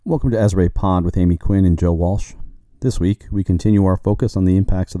Welcome to Asbury Pod with Amy Quinn and Joe Walsh. This week, we continue our focus on the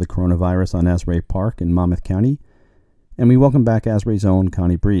impacts of the coronavirus on Asbury Park in Monmouth County, and we welcome back Asbury's own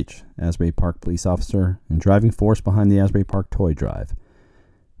Connie Breach, Asbury Park police officer and driving force behind the Asbury Park Toy Drive.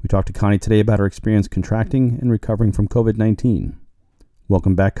 We talked to Connie today about her experience contracting and recovering from COVID-19.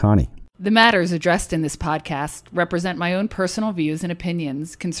 Welcome back, Connie. The matters addressed in this podcast represent my own personal views and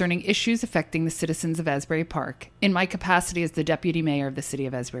opinions concerning issues affecting the citizens of Asbury Park in my capacity as the Deputy Mayor of the City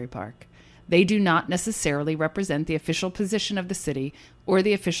of Asbury Park. They do not necessarily represent the official position of the city or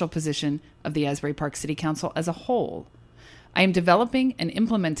the official position of the Asbury Park City Council as a whole. I am developing and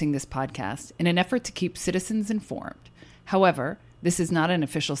implementing this podcast in an effort to keep citizens informed. However, this is not an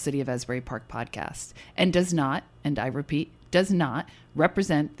official City of Asbury Park podcast and does not, and I repeat, does not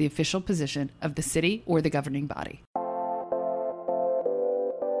represent the official position of the city or the governing body.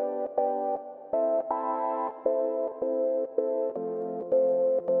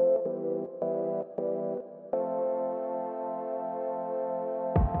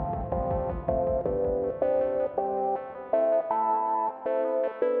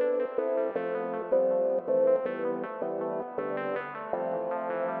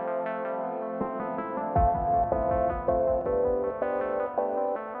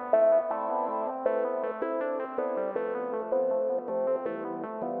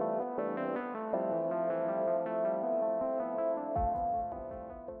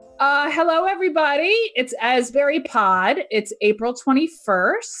 Hello, everybody. It's Asbury Pod. It's April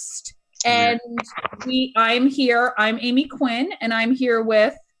 21st, and I'm here. I'm Amy Quinn, and I'm here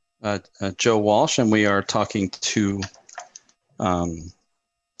with Joe Walsh, and we are talking to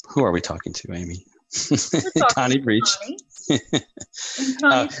who are we talking to, Amy? Connie Breach. And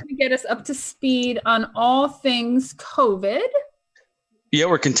Connie's going to get us up to speed on all things COVID. Yeah,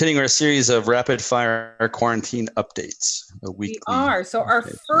 we're continuing our series of rapid fire quarantine updates. We are. So our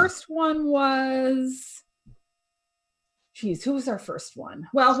first one was, who was our first one?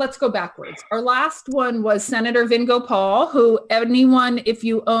 Well, let's go backwards. Our last one was Senator Vin Gopal, who if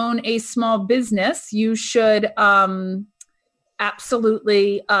you own a small business, you should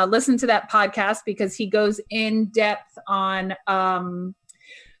absolutely listen to that podcast because he goes in depth on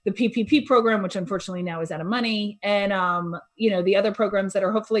the PPP program, which unfortunately now is out of money, and the other programs that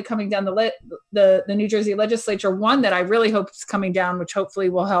are hopefully coming down the New Jersey legislature. One that I really hope is coming down, which hopefully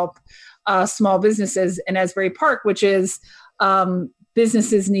will help small businesses in Asbury Park, which is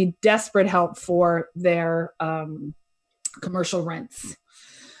businesses need desperate help for their commercial rents.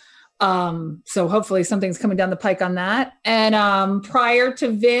 So hopefully something's coming down the pike on that. And prior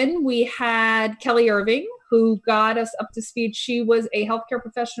to Vin, we had Kelly Irving, who got us up to speed. She was a healthcare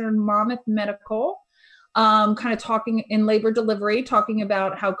professional in Monmouth Medical, kind of talking in labor delivery, talking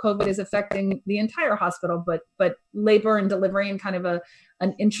about how COVID is affecting the entire hospital, but labor and delivery in kind of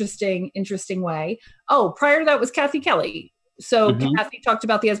an interesting way. Oh, prior to that was Kathy Kelly. So Kathy talked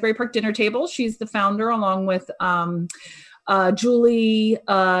about the Asbury Park Dinner Table. She's the founder, along with Julie,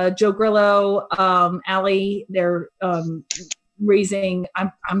 Joe Grillo, Allie. They're raising,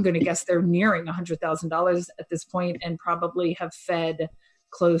 I'm going to guess they're nearing $100,000 at this point, and probably have fed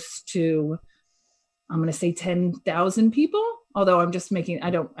close to, I'm going to say 10,000 people. Although I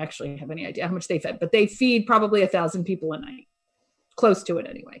don't actually have any idea how much they fed, but they feed probably 1,000 people a night, close to it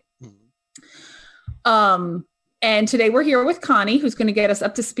anyway. And today we're here with Connie, who's going to get us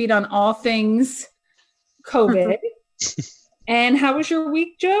up to speed on all things COVID. And how was your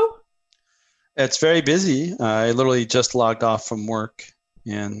week, Joe? It's very busy. I literally just logged off from work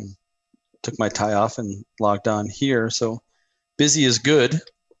and took my tie off and logged on here. So busy is good.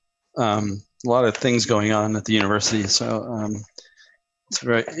 A lot of things going on at the university. So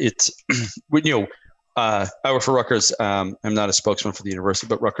I work for Rutgers. I'm not a spokesman for the university,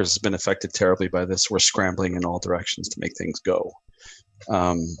 but Rutgers has been affected terribly by this. We're scrambling in all directions to make things go.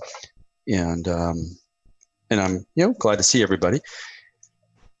 And I'm glad to see everybody.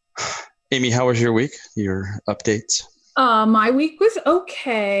 Amy, how was your week? Your updates? My week was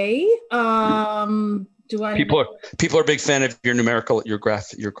okay. People are a big fan of your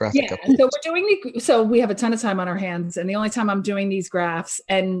graphic. Yeah, updates. So we have a ton of time on our hands, and the only time I'm doing these graphs,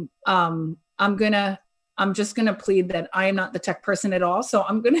 and I'm just gonna plead that I am not the tech person at all. So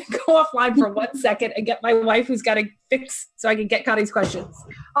I'm gonna go offline for 1 second and get my wife, who's got to fix so I can get Connie's questions.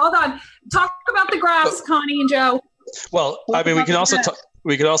 Hold on. Talk about the graphs, Connie and Joe. Well, I mean, we could also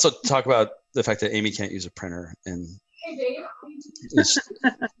talk about the fact that Amy can't use a printer and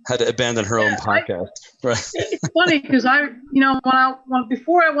had to abandon her own podcast. Right. It's funny because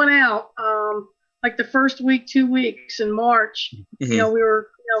before I went out, like the first 2 weeks in March, we were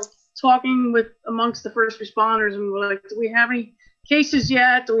talking with amongst the first responders, and we were like, do we have any cases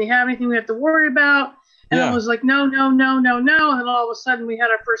yet? Do we have anything we have to worry about? And I was like, no. And then all of a sudden we had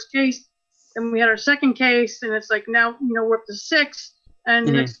our first case, and we had our second case, and it's like now, we're up to 6. And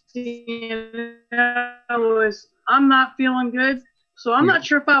next thing you know, I'm not feeling good. So I'm not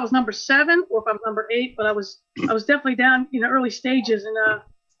sure if I was number 7 or if I'm number 8, but I was definitely down in the early stages, and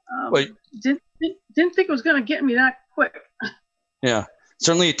didn't think it was going to get me that quick. Yeah,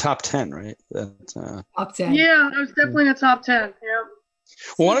 certainly top 10, right? Top 10. Yeah, I was definitely in the top 10. Yeah.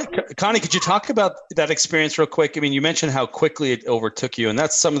 Well, Connie, could you talk about that experience real quick? I mean, you mentioned how quickly it overtook you, and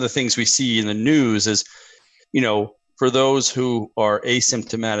that's some of the things we see in the news is, for those who are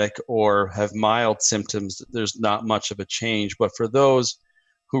asymptomatic or have mild symptoms, there's not much of a change. But for those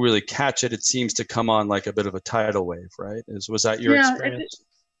who really catch it, it seems to come on like a bit of a tidal wave, right? Was that your experience?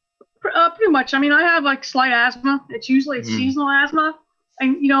 Pretty much. I mean, I have like slight asthma. It's usually seasonal asthma.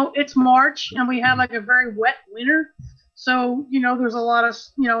 And, it's March and we had like a very wet winter. So, there's a lot of,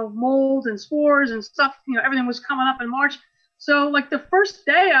 mold and spores and stuff, everything was coming up in March. So like the first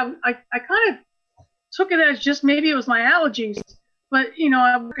day I kind of took it as just maybe it was my allergies, but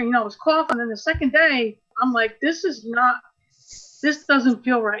I was coughing. And the second day I'm like, this doesn't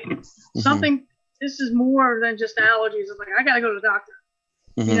feel right. This is more than just allergies. It's like, I got to go to the doctor.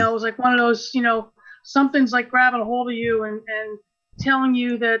 It was like one of those, something's like grabbing a hold of you and telling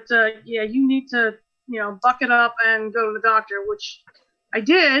you that, you need to, buck it up and go to the doctor, which I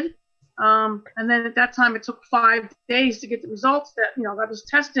did. And then at that time, it took 5 days to get the results that I was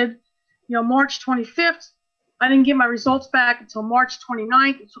tested, March 25th. I didn't get my results back until March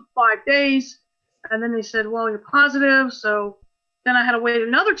 29th. It took 5 days. And then they said, well, you're positive. So then I had to wait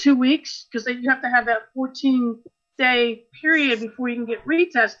another 2 weeks because you have to have that 14-day period before you can get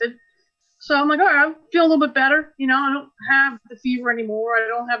retested. So I'm like, all right, I feel a little bit better. I don't have the fever anymore. I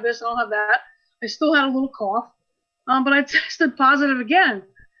don't have this. I don't have that. I still had a little cough. But I tested positive again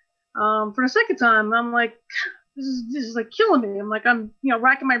for the second time. I'm like, this is like killing me. I'm like, I'm,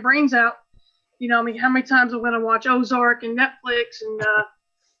 racking my brains out. I mean, how many times I'm going to watch Ozark and Netflix and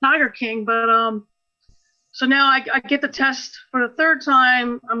Tiger King. But so now I get the test for the third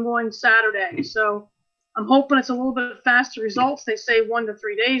time. I'm going Saturday. So I'm hoping it's a little bit faster results. They say 1 to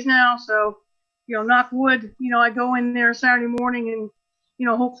 3 days now. So, knock wood, I go in there Saturday morning and,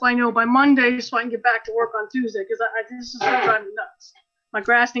 hopefully I know by Monday so I can get back to work on Tuesday because this is driving me nuts. My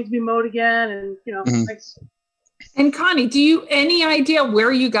grass needs to be mowed again. And, And Connie, do you any idea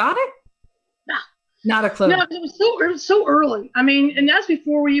where you got it? No. Not a clue. No, it was so early. I mean, and that's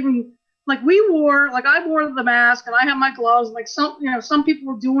before we even, I wore the mask and I have my gloves. Like some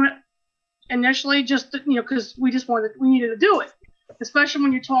people were doing it initially just because we needed to do it, especially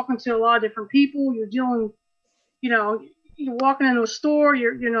when you're talking to a lot of different people. You're dealing, you're walking into a store,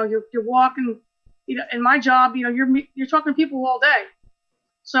 you're walking, in my job, you're talking to people all day.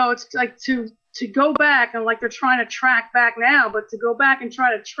 So it's like to go back and like they're trying to track back now, but to go back and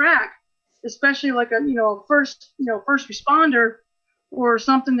try to track, especially like a first responder or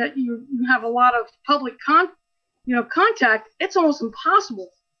something that you have a lot of public contact, it's almost impossible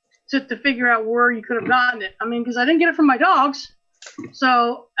to figure out where you could have gotten it. I mean, because I didn't get it from my dogs.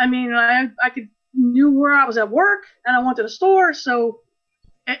 So, I mean, I knew where I was at work and I went to the store. So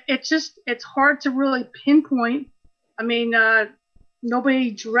it's hard to really pinpoint. I mean,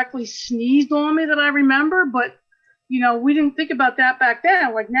 nobody directly sneezed on me that I remember, but, we didn't think about that back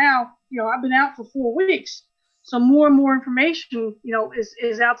then. Like now, I've been out for 4 weeks. So more and more information,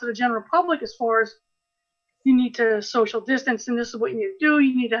 is out to the general public as far as you need to social distance and this is what you need to do.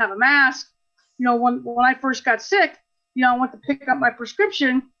 You need to have a mask. When I first got sick, I went to pick up my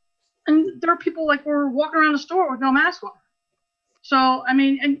prescription and there were people like were walking around the store with no mask on. So, I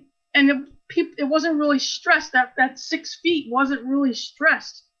mean, and it wasn't really stressed. That 6 feet wasn't really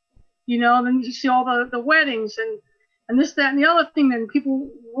stressed, then you see all the weddings and this, that, and the other thing. Then people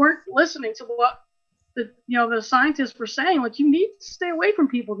weren't listening to what the scientists were saying. Like, you need to stay away from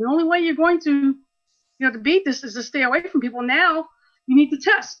people. The only way you're going to to beat this is to stay away from people. Now you need to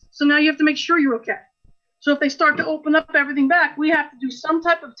test. So now you have to make sure you're okay. So if they start to open up everything back, we have to do some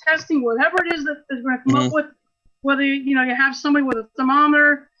type of testing, whatever it is that they're going to come up with, whether, you have somebody with a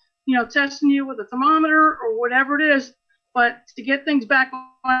thermometer, testing you with a thermometer or whatever it is. But to get things back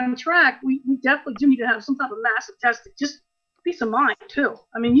on track, we definitely do need to have some type of massive testing, just peace of mind too.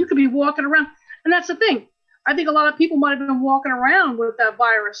 I mean, you could be walking around, and that's the thing. I think a lot of people might have been walking around with that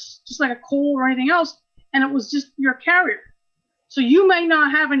virus, just like a cold or anything else, and it was just your carrier. So you may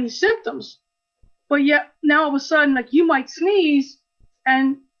not have any symptoms, but yet now all of a sudden, like, you might sneeze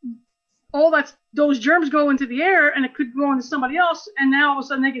and those germs go into the air and it could go into somebody else, and now all of a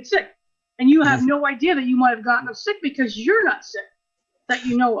sudden they get sick. And you have no idea that you might have gotten them sick because you're not sick. that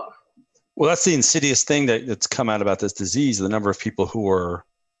you know of. Well, that's the insidious thing that's come out about this disease, the number of people who are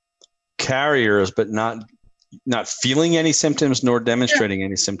carriers but not feeling any symptoms nor demonstrating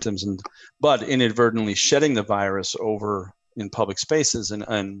any symptoms, but inadvertently shedding the virus over in public spaces,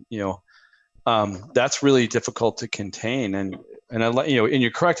 and that's really difficult to contain. And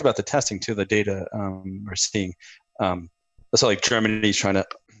you're correct about the testing too. The data we're seeing, so like Germany's trying to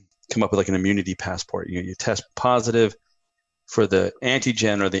come up with like an immunity passport. You test positive for the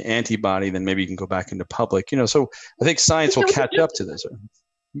antigen or the antibody, then maybe you can go back into public. So I think science will catch up to this.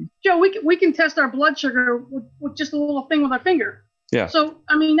 Joe, we can test our blood sugar with just a little thing with our finger. Yeah. So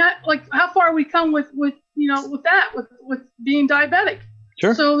I mean, that, like, how far we come with being diabetic.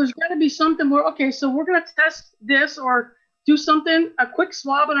 Sure. So there's got to be something where, okay, so we're going to test this or do something, a quick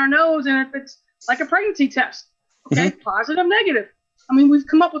swab in our nose, and if it's like a pregnancy test, okay, positive, negative. I mean, we've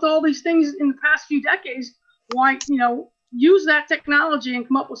come up with all these things in the past few decades. Why, use that technology and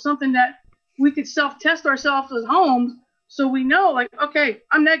come up with something that we could self-test ourselves at home, so we know, like, okay,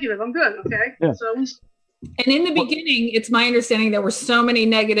 I'm negative, I'm good, okay? Yeah. So and in the beginning, it's my understanding there were so many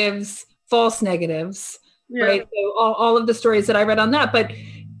negatives, false negatives, right? So all of the stories that I read on that, but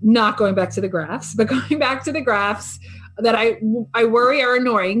not going back to the graphs, that I worry are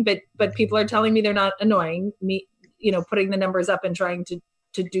annoying, but people are telling me they're not annoying. Me, putting the numbers up and trying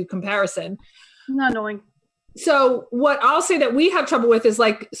to do comparison. Not annoying. So what I'll say that we have trouble with is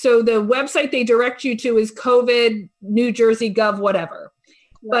so the website they direct you to is COVID, New Jersey Gov, whatever.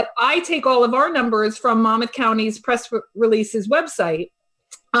 Yeah. But I take all of our numbers from Monmouth County's press releases website.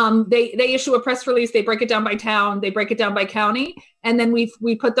 They issue a press release, they break it down by town, they break it down by county, and then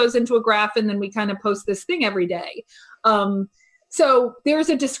we put those into a graph, and then we kind of post this thing every day. So there's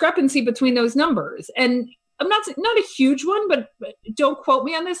a discrepancy between those numbers, and I'm not a huge one, but don't quote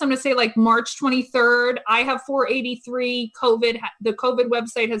me on this. I'm going to say like March 23rd, I have 483 COVID. The COVID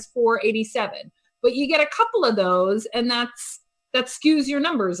website has 487, but you get a couple of those, and that skews your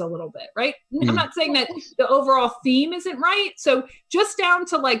numbers a little bit, right? Mm-hmm. I'm not saying that the overall theme isn't right. So just down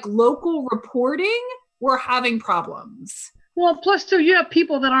to like local reporting, we're having problems. Well, plus too, you have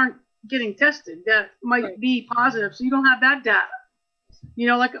people that aren't getting tested that might be positive, so you don't have that data.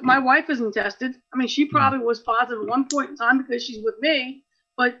 Like my wife isn't tested. I mean, she probably was positive at one point in time because she's with me,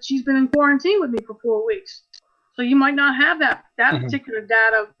 but she's been in quarantine with me for 4 weeks. So you might not have that particular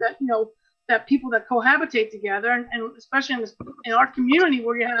data that, that people that cohabitate together, and especially in our community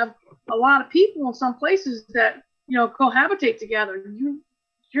where you have a lot of people in some places that, cohabitate together.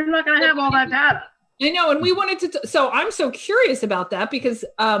 You're not going to have all that data. I know. And we wanted to, so I'm so curious about that because,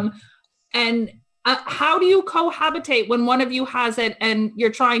 how do you cohabitate when one of you has it and you're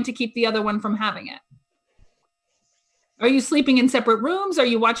trying to keep the other one from having it? Are you sleeping in separate rooms? Are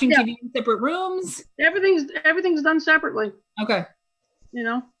you watching TV in separate rooms? Everything's done separately. Okay.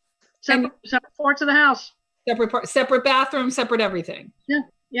 Separate parts of the house. Separate bathrooms, separate everything. Yeah.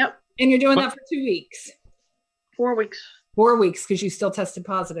 Yep. And you're doing that for 2 weeks. 4 weeks. 4 weeks because you still tested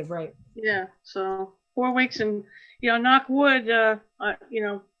positive, right? Yeah. So 4 weeks, and knock wood.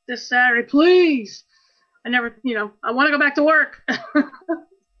 This Saturday, please. I want to go back to work.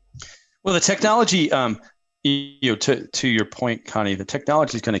 Well, the technology, to your point, Connie, the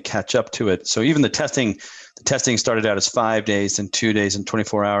technology is going to catch up to it. So even the testing started out as 5 days and 2 days and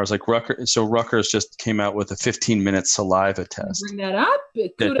 24 hours. Like Rutgers just came out with a 15-minute saliva test. Bring that up.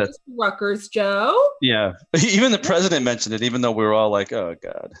 Kudos to Rutgers, Joe. Yeah. Even the president mentioned it, even though we were all like, oh,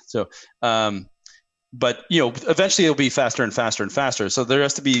 God. So, but eventually it'll be faster and faster and faster. So there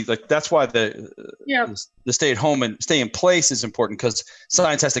has to be that's why the stay at home and stay in place is important, because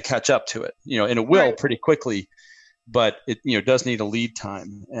science has to catch up to it. And it will pretty quickly, but it does need a lead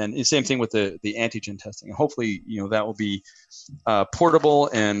time. And the same thing with the antigen testing. Hopefully that will be portable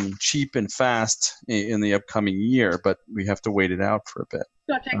and cheap and fast in the upcoming year. But we have to wait it out for a bit. It's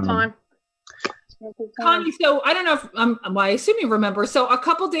gonna take time. Connie, so I don't know if I assume you remember. So a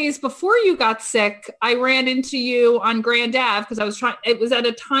couple days before you got sick, I ran into you on Grand Ave because it was at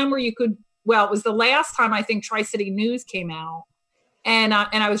a time where it was the last time I think Tri-City News came out. And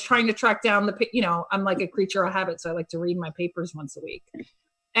I was trying to track down I'm like a creature of habit. So I like to read my papers once a week.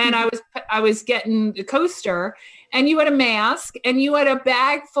 And I was getting the coaster, and you had a mask and you had a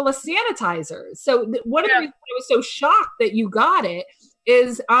bag full of sanitizers. So one of the reasons I was so shocked that you got it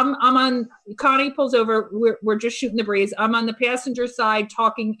is I'm on, Connie pulls over, we're just shooting the breeze. I'm on the passenger side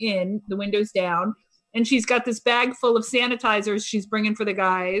talking in, the windows down, and she's got this bag full of sanitizers she's bringing for the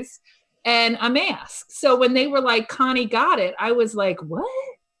guys and a mask. So when they were like, Connie got it, I was like, what?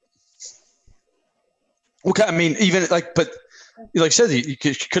 Okay, I mean, even but like I said, you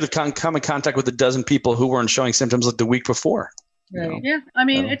could have come in contact with a dozen people who weren't showing symptoms like the week before. Right. Yeah, I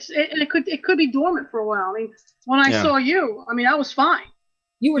mean, So- it could be dormant for a while. I mean, when I Yeah. saw you, I mean, I was fine.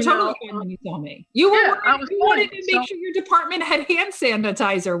 You were You totally know, fine when you saw me. You were yeah, worried, I was you wanted fine. to make So- sure your department had hand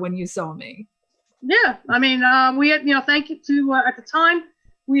sanitizer when you saw me. Yeah, I mean, we had, thank you to at the time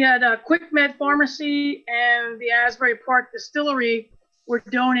we had Quick Med Pharmacy and the Asbury Park Distillery were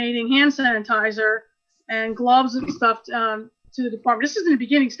donating hand sanitizer and gloves and stuff to the department. This is in the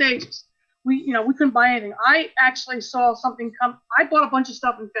beginning stages. We couldn't buy anything. I actually saw something come. I bought a bunch of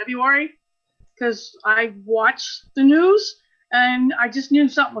stuff in February because I watched the news and I just knew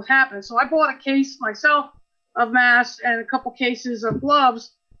something was happening. So I bought a case myself of masks and a couple cases of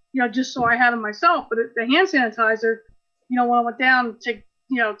gloves, just so I had them myself. But the hand sanitizer, when I went down to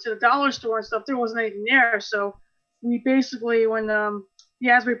the dollar store and stuff, there wasn't anything there. So we basically, when the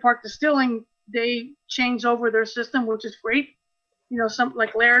Asbury Park Distilling, they changed over their system, which is great. Some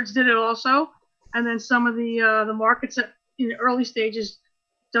like Laird's did it also, and then some of the markets that in the early stages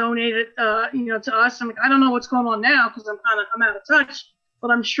donated, to us. I mean, I don't know what's going on now because I'm out of touch, but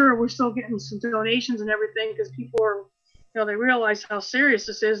I'm sure we're still getting some donations and everything because people are, they realize how serious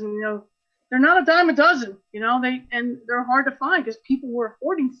this is, and they're not a dime a dozen, they're hard to find because people were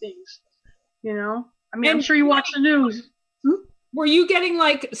hoarding things, I mean, And I'm sure you watch the news. Were you getting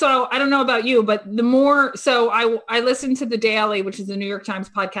so I don't know about you, but I listened to The Daily, which is the New York Times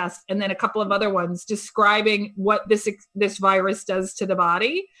podcast, and then a couple of other ones describing what this virus does to the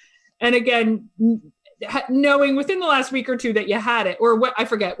body. And again, knowing within the last week or two that you had it, or what, I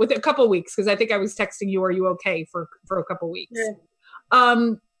forget, with a couple of weeks, because I think I was texting you, are you okay for a couple of weeks?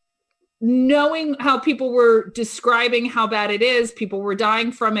 Yeah. Knowing how people were describing how bad it is, people were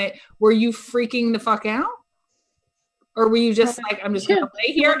dying from it, were you freaking the fuck out? Or were you just like, I'm just going to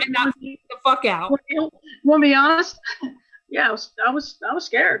lay here and not freak the fuck out? Want to be honest? Yeah, I was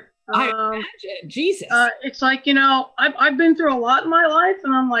scared. I imagine. Jesus. It's like, I've been through a lot in my life,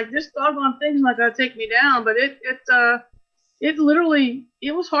 and I'm like, this doggone thing's not going to take me down. But it literally,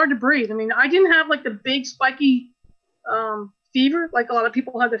 it was hard to breathe. I mean, I didn't have like the big spiky fever, like a lot of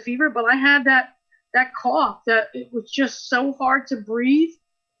people have the fever, but I had that cough that it was just so hard to breathe.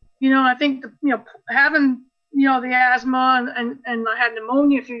 I think, having, the asthma and I had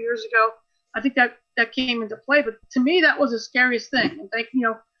pneumonia a few years ago, I think that came into play. But to me, that was the scariest thing.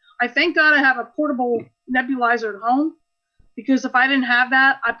 And I thank God I have a portable nebulizer at home, because if I didn't have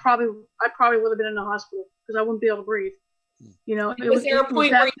that, I probably would have been in the hospital because I wouldn't be able to breathe. Was there a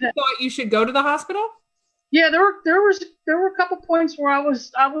point where you thought you should go to the hospital? Yeah, there were a couple points where I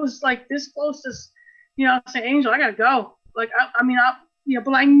was like this close to, say, Angel, I gotta go. Like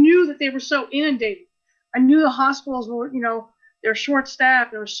but I knew that they were so inundated. I knew the hospitals were, they're short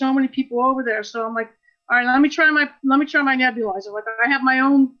staffed. There were so many people over there. So I'm like, all right, let me try my nebulizer. Like I have my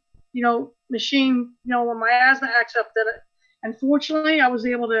own, machine, when my asthma acts up. And fortunately, I was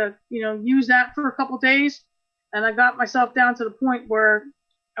able to, use that for a couple of days, and I got myself down to the point where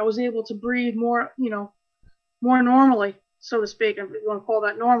I was able to breathe more, more normally, so to speak. If you want to call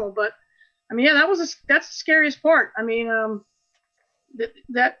that normal, but I mean, yeah, that's the scariest part. I mean,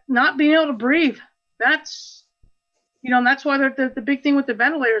 that not being able to breathe. That's, and that's why the big thing with the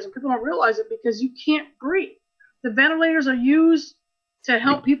ventilators, and people don't realize it, because you can't breathe. The ventilators are used to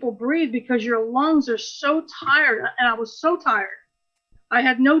help people breathe because your lungs are so tired, and I was so tired. I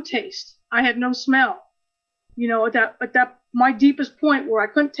had no taste. I had no smell. At that my deepest point where I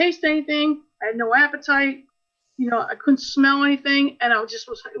couldn't taste anything, I had no appetite. I couldn't smell anything, and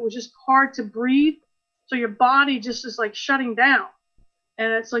it was just hard to breathe. So your body just is like shutting down,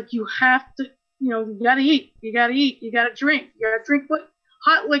 and it's like you have to. You gotta eat, you gotta drink,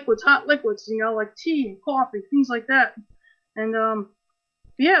 hot liquids, like tea and coffee, things like that. And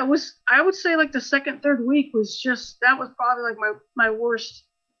yeah, it was, I would say like the second, third week that was probably like my worst,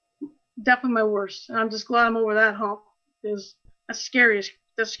 definitely my worst. And I'm just glad I'm over that hump, because that's scary as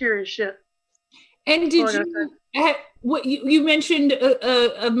shit. And did you mentioned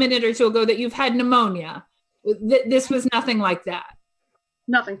a minute or two ago that you've had pneumonia. This was nothing like that.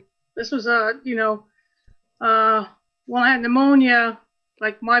 Nothing. This was, when I had pneumonia,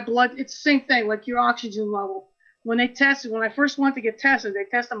 like my blood, it's the same thing, like your oxygen level. When I first went to get tested, they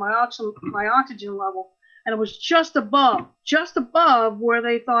tested my oxygen level, and it was just above where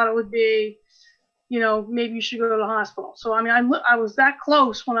they thought it would be, maybe you should go to the hospital. So, I mean, I was that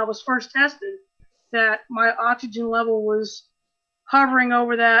close when I was first tested that my oxygen level was hovering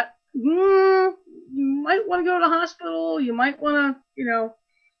over that. You might want to go to the hospital. You might want to,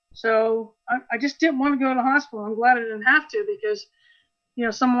 So I just didn't want to go to the hospital. I'm glad I didn't have to, because,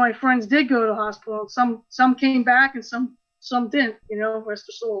 some of my friends did go to the hospital. Some came back and some didn't, rest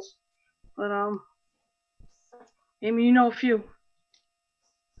their souls. But, Amy, a few.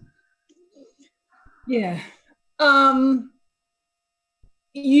 Yeah.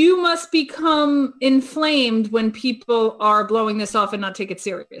 You must become inflamed when people are blowing this off and not take it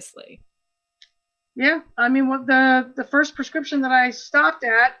seriously. Yeah, I mean, what the first prescription that I stopped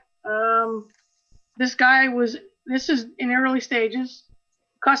at, this guy was, this is in early stages.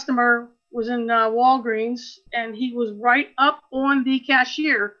 Customer was in Walgreens, and he was right up on the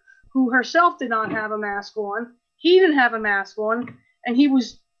cashier, who herself did not have a mask on. He didn't have a mask on, and he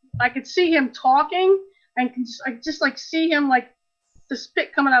was, I could see him talking, and I just like see him like the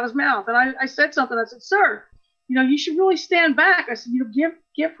spit coming out of his mouth. And I said something. I said, "Sir, you should really stand back." I said,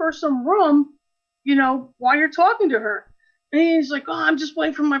 give her some room, while you're talking to her. And he's like, "Oh, I'm just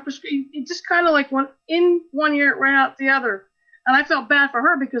waiting for my prescription." It just kind of like went in one ear, ran out the other. And I felt bad for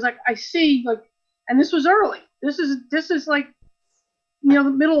her because I see like, and this was early. This is like, the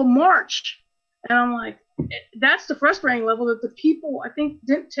middle of March. And I'm like, that's the frustrating level, that the people, I think,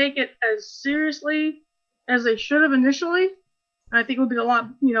 didn't take it as seriously as they should have initially. I think it would be a lot,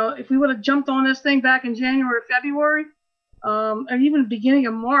 if we would have jumped on this thing back in January or February, and even the beginning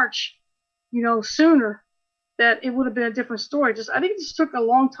of March, sooner, that it would have been a different story. I think it just took a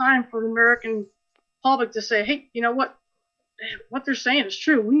long time for the American public to say, hey, you know what they're saying is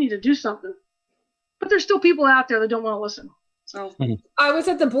true. We need to do something. But there's still people out there that don't want to listen. So I was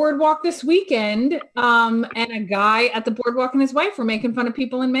at the boardwalk this weekend, and a guy at the boardwalk and his wife were making fun of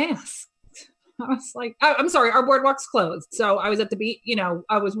people in masks. I was like, I'm sorry, our boardwalk's closed. So I was at the beach,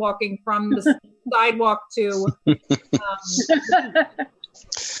 I was walking from the sidewalk to.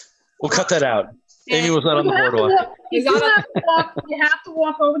 We'll cut that out. Amy was not on the boardwalk. You have to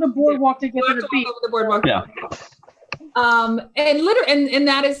walk over the boardwalk to get to the beach. Over the boardwalk. Yeah. And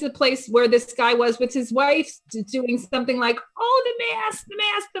that is the place where this guy was with his wife doing something like, "Oh, the mask,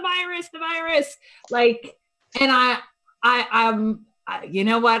 the virus." Like, and I'm you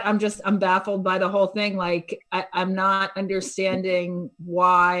know what? I'm baffled by the whole thing. Like, I'm not understanding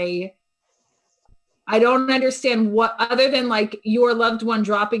why. I don't understand what, other than like your loved one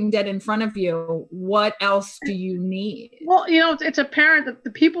dropping dead in front of you, what else do you need? Well, it's apparent that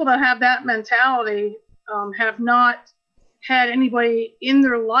the people that have that mentality have not had anybody in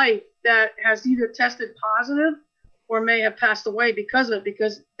their life that has either tested positive or may have passed away because of it,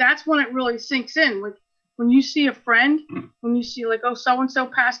 because that's when it really sinks in. Like when you see a friend, when you see like, oh, so-and-so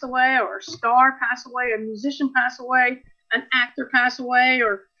passed away, or a star passed away, a musician passed away, an actor passed away,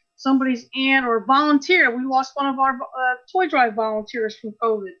 or somebody's aunt or volunteer. We lost one of our toy drive volunteers from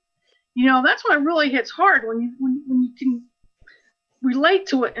COVID. That's when it really hits hard, when you can relate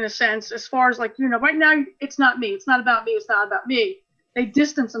to it in a sense, as far as like, right now it's not me. It's not about me. It's not about me. They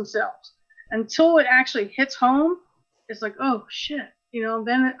distance themselves until it actually hits home. It's like, oh shit.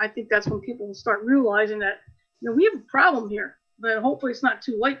 Then I think that's when people will start realizing that, we have a problem here, but hopefully it's not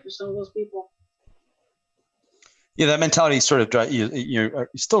too late for some of those people. Yeah, that mentality sort of you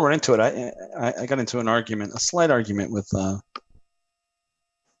still run into it. I got into a slight argument with a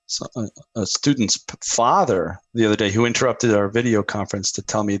student's father the other day, who interrupted our video conference to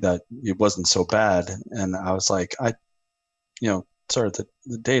tell me that it wasn't so bad, and I was like, sorry,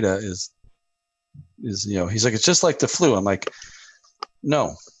 the data is he's like, it's just like the flu. I'm like,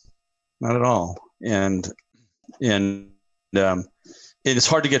 no, not at all, and it's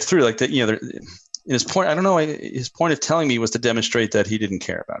hard to get through. Like that, his point, I don't know, his point of telling me was to demonstrate that he didn't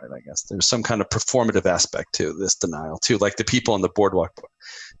care about it, I guess. There's some kind of performative aspect to this denial, too. Like the people on the boardwalk,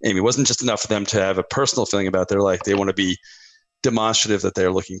 Amy, it wasn't just enough for them to have a personal feeling about their life. They want to be demonstrative that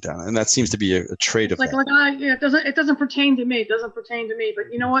they're looking down. And that seems to be a trait of that. It doesn't pertain to me. It doesn't pertain to me.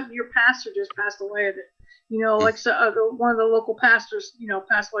 But you know what? Your pastor just passed away of it. Like one of the local pastors,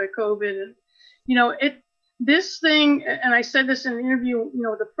 passed away of COVID. And, this thing, and I said this in an interview,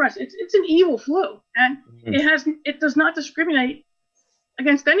 with the press, it's an evil flu, and it does not discriminate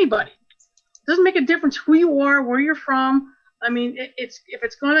against anybody. It doesn't make a difference who you are, where you're from. I mean, if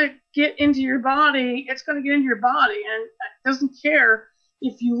it's going to get into your body, it's going to get into your body, and it doesn't care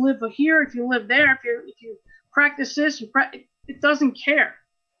if you live here, if you live there, if you practice this, it doesn't care.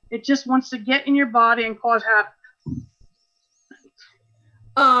 It just wants to get in your body and cause havoc.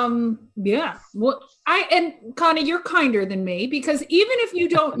 Yeah. Well, and Connie, you're kinder than me, because even if you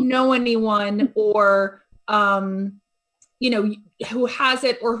don't know anyone or, who has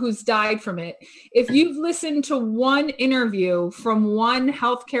it or who's died from it, if you've listened to one interview from one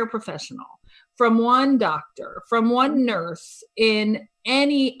healthcare professional, from one doctor, from one nurse in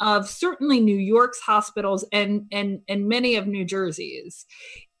any of certainly New York's hospitals and many of New Jersey's,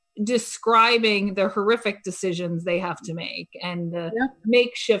 describing the horrific decisions they have to make and the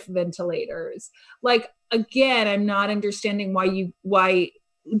makeshift ventilators. Like, again, I'm not understanding why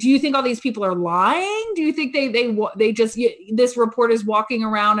do you think all these people are lying? Do you think they just, this report is walking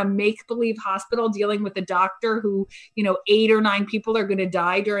around a make-believe hospital dealing with a doctor who, 8 or 9 people are going to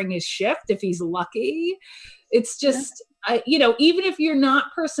die during his shift if he's lucky? It's just, even if you're not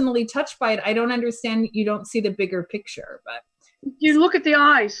personally touched by it, I don't understand. You don't see the bigger picture, but. You look at the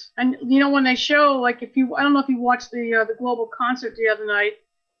eyes, and when they show, like, I don't know if you watched the Global concert the other night,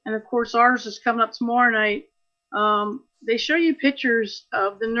 and of course ours is coming up tomorrow night. They show you pictures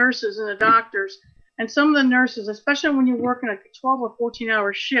of the nurses and the doctors, and some of the nurses, especially when you're working a 12 or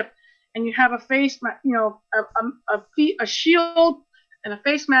 14-hour shift, and you have a face, a shield and a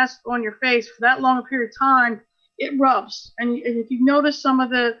face mask on your face for that long a period of time, it rubs. And if you notice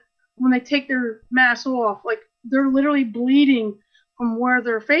when they take their mask off, like, they're literally bleeding from where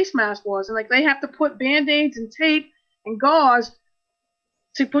their face mask was, and like they have to put Band-Aids and tape and gauze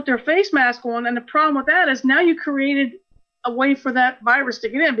to put their face mask on. And the problem with that is now you created a way for that virus to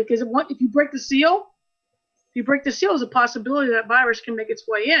get in, because if you break the seal, there's a possibility that virus can make its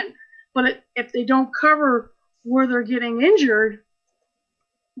way in. But if they don't cover where they're getting injured,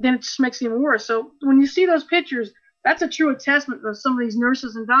 then it just makes it even worse. So when you see those pictures, that's a true attestament of some of these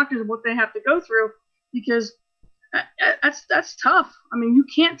nurses and doctors and what they have to go through, because that's tough. I mean, you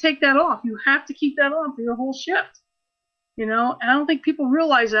can't take that off. You have to keep that on for your whole shift. And I don't think people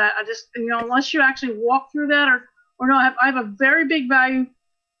realize that. I just, unless you actually walk through that or no, I have a very big value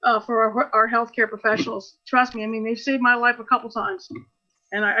for our healthcare professionals. Trust me. I mean, they've saved my life a couple times.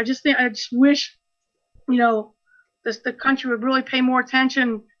 And I just wish, the country would really pay more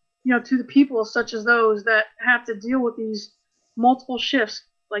attention, to the people such as those that have to deal with these multiple shifts,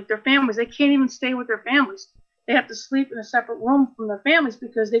 like their families. They can't even stay with their families. They have to sleep in a separate room from their families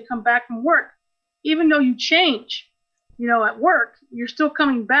because they come back from work. Even though you change, at work, you're still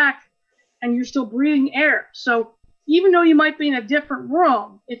coming back and you're still breathing air. So even though you might be in a different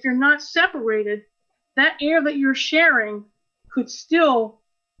room, if you're not separated, that air that you're sharing could still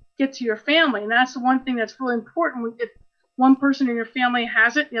get to your family. And that's the one thing that's really important. If one person in your family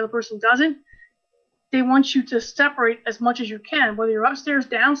has it, the other person doesn't, they want you to separate as much as you can, whether you're upstairs,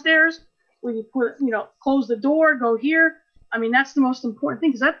 downstairs, whether you put, close the door, go here. I mean, that's the most important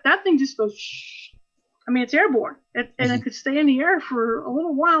thing, because that thing just goes shh. I mean, it's airborne, and it could stay in the air for a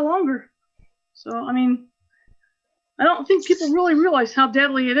little while longer. So, I mean, I don't think people really realize how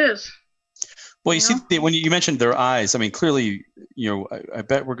deadly it is. Well, you see, when you mentioned their eyes, I mean, clearly, I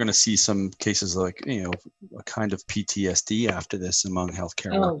bet we're going to see some cases like, a kind of PTSD after this among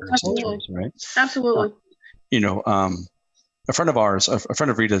healthcare workers. Absolutely. Right? Absolutely. A friend of ours, a friend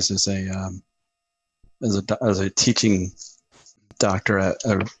of Rita's, is a teaching doctor at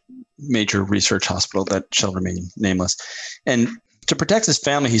a major research hospital that shall remain nameless. And to protect his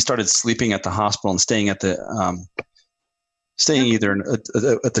family, he started sleeping at the hospital and staying either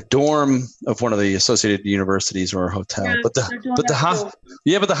at the dorm of one of the associated universities or a hotel. Yeah,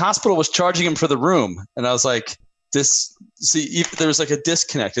 but the hospital was charging him for the room, and I was like, there was like a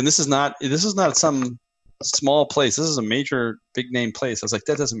disconnect. And this is not some small place. This is a major, big name place. I was like,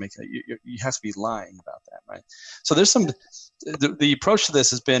 that doesn't make sense. You have to be lying about that, right? So there's the approach to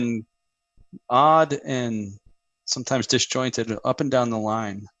this has been odd and sometimes disjointed up and down the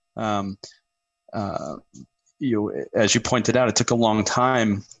line. As you pointed out, it took a long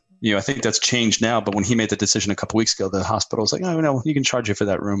time. I think that's changed now, but when he made the decision a couple weeks ago, the hospital was like, "Oh no, you can charge you for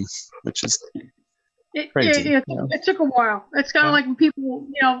that room," which is crazy. It took a while. It's kind of like when people,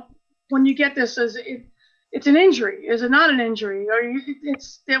 when you get this as it's an injury. Is it not an injury? Or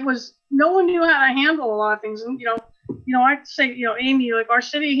no one knew how to handle a lot of things. And I say, Amy, like our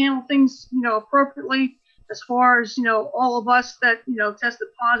city handled things, appropriately as far as all of us that tested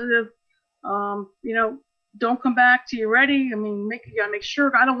positive. Don't come back till you're ready. I mean, you gotta make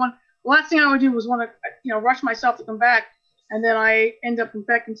sure. The last thing I would do was want to, rush myself to come back, and then I end up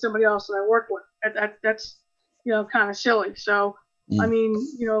infecting somebody else that I work with. That's kind of silly. So, I mean,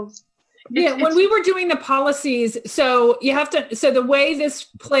 when we were doing the policies, so the way this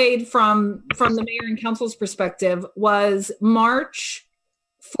played from the mayor and council's perspective was March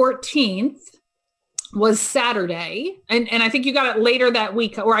 14th was Saturday. And I think you got it later that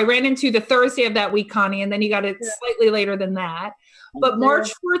week, or I ran into the Thursday of that week, Connie, and then you got it slightly later than that. But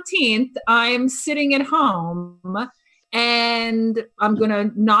March 14th, I'm sitting at home, and I'm going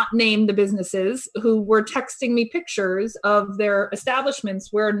to not name the businesses who were texting me pictures of their establishments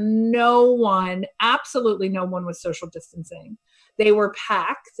where absolutely no one was social distancing. They were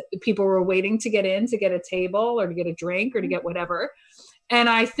packed. People were waiting to get in, to get a table or to get a drink or to get whatever. And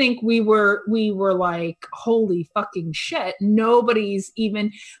I think we were like, holy fucking shit. Nobody's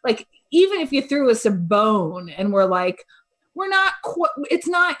even if you threw us a bone and we're like, it's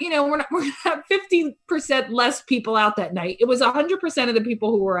not, we're going to have 50% less people out that night. It was 100% of the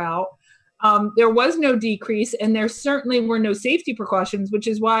people who were out. There was no decrease, and there certainly were no safety precautions, which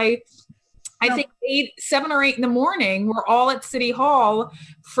is why I think 7 or 8 in the morning, we're all at City Hall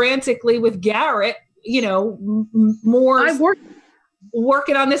frantically with Garrett,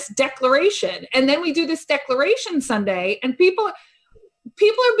 working on this declaration. And then we do this declaration Sunday, and people are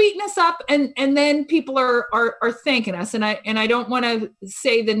beating us up, and then people are thanking us. And I don't want to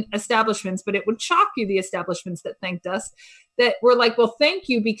say the establishments, but it would shock you, the establishments that thanked us, that were like, well, thank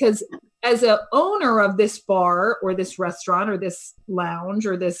you, because as a owner of this bar or this restaurant or this lounge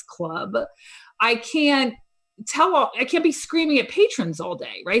or this club, I can't be screaming at patrons all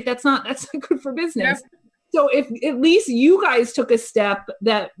day, right? That's not good for business. Yeah. So if at least you guys took a step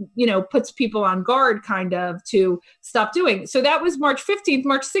that, puts people on guard kind of to stop doing. So that was March 15th.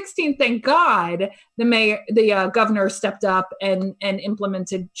 March 16th, thank God, the governor stepped up and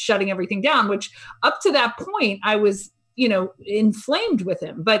implemented shutting everything down, which up to that point I was, inflamed with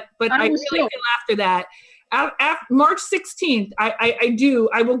him. But I really feel after that, after March 16th,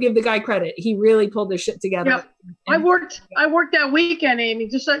 I will give the guy credit. He really pulled this shit together. Yeah. I worked that weekend, Amy,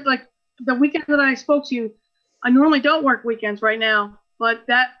 just like the weekend that I spoke to you. I normally don't work weekends right now, but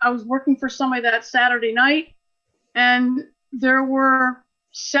I was working for somebody that Saturday night, and there were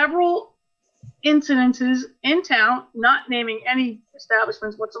several incidences in town, not naming any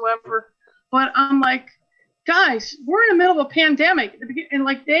establishments whatsoever, but I'm like, guys, we're in the middle of a pandemic, and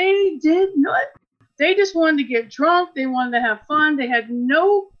like they just wanted to get drunk, they wanted to have fun, they had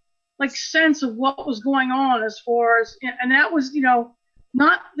no sense of what was going on as far as, and that was,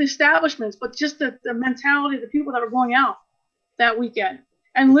 not the establishments, but just the mentality of the people that were going out that weekend.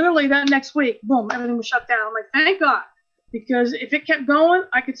 And literally that next week, boom, everything was shut down. I'm like, thank God, because if it kept going,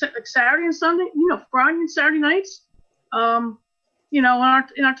 I could set Saturday and Sunday, Friday and Saturday nights, in our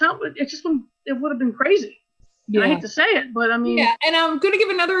town, it would have been crazy. Yeah. I hate to say it, but I mean. Yeah, and I'm going to give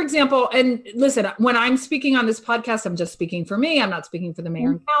another example. And listen, when I'm speaking on this podcast, I'm just speaking for me. I'm not speaking for the mayor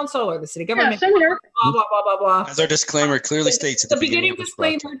and council or the city government. Yeah, same here. Blah, blah, blah, blah, blah. As our disclaimer clearly states at the beginning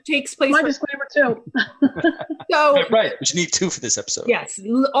disclaimer takes place. My disclaimer too. So right, we should need 2 for this episode. Yes,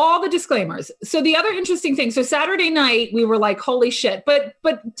 all the disclaimers. So the other interesting thing, so Saturday night, we were like, holy shit. But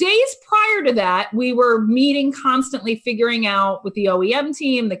days prior to that, we were meeting constantly, figuring out with the OEM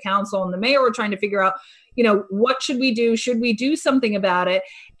team, the council and the mayor were trying to figure out, what should we do? Should we do something about it?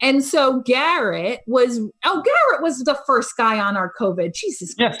 And so Garrett was the first guy on our COVID.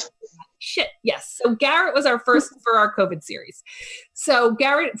 Jesus Christ. Shit. Yes. So Garrett was our first for our COVID series. So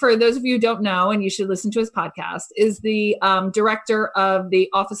Garrett, for those of you who don't know, and you should listen to his podcast, is the director of the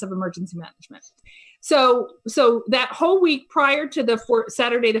Office of Emergency Management. So that whole week prior to the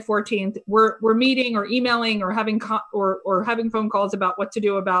Saturday the 14th, we're meeting or emailing or having having phone calls about what to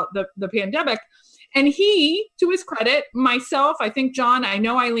do about the pandemic. And he, to his credit, myself, I think John, I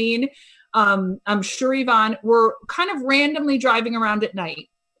know Eileen, I'm sure Yvonne, were kind of randomly driving around at night.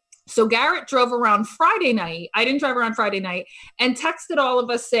 So Garrett drove around Friday night. I didn't drive around Friday night, and texted all of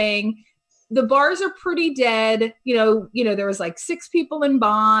us saying, the bars are pretty dead. There was like 6 people in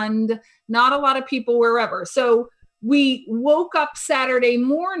Bond, not a lot of people wherever. So we woke up Saturday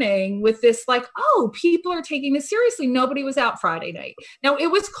morning with this people are taking this seriously. Nobody was out Friday night. Now it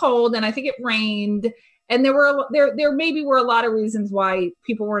was cold and I think it rained, and there maybe were a lot of reasons why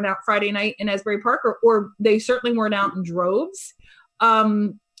people weren't out Friday night in Asbury Park, or they certainly weren't out in droves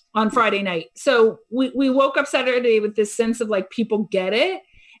on Friday night. So we woke up Saturday with this sense of people get it.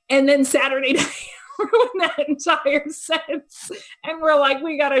 And then Saturday night, ruined that entire sense, and we're like,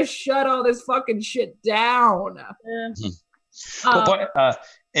 we gotta shut all this fucking shit down.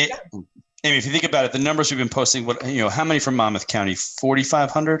 Amy, if you think about it, the numbers we've been posting, how many from Monmouth County?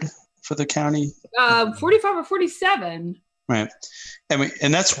 4,500 for the county. 45 or 47. Right,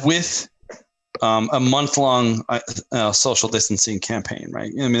 and that's with a month-long social distancing campaign,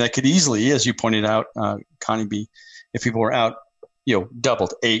 right? I mean, that could easily, as you pointed out, Connie, be if people were out,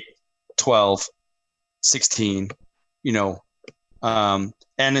 doubled 8, 12. 16, and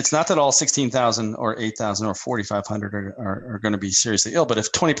it's not that all 16,000 or 8,000 or 4,500 are going to be seriously ill, but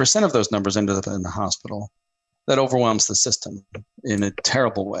if 20% of those numbers end up in the hospital, that overwhelms the system in a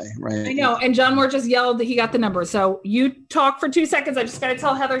terrible way, right? I know. And John Moore just yelled that he got the number. So you talk for 2 seconds. I just got to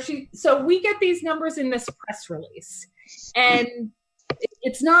tell Heather. So we get these numbers in this press release, and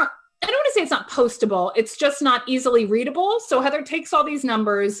it's not, I don't want to say it's not postable. It's just not easily readable. So Heather takes all these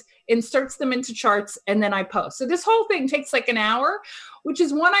numbers, inserts them into charts, and then I post. So this whole thing takes an hour, which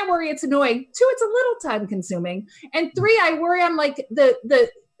is 1, I worry it's annoying. 2, it's a little time consuming. And 3, I worry I'm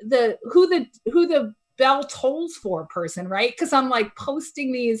who the bell tolls for a person, right? Because I'm like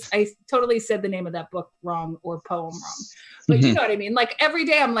posting these, I totally said the name of that book wrong or poem wrong, but you know what I mean? Like every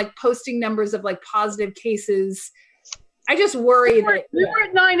day I'm like posting numbers of like positive cases. I just worry that we were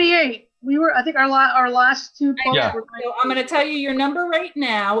at 98. We were, I think our last two posts were 98. So I'm going to tell you your number right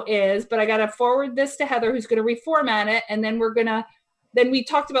now is, but I got to forward this to Heather, who's going to reformat it. And then then we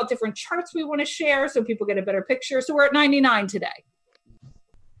talked about different charts we want to share so people get a better picture. So we're at 99 today.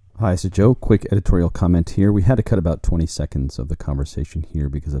 Hi, so Joe, quick editorial comment here. We had to cut about 20 seconds of the conversation here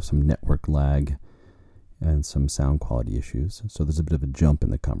because of some network lag and some sound quality issues. So there's a bit of a jump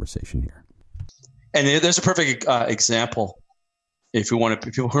in the conversation here. And there's a perfect example. If we want to,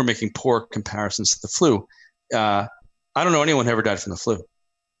 people who are making poor comparisons to the flu, I don't know anyone who ever died from the flu.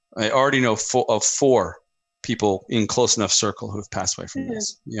 I already know of 4 people in close enough circle who have passed away from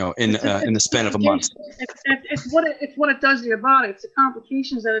this, in the span of a month. It's what it does to your body. It's the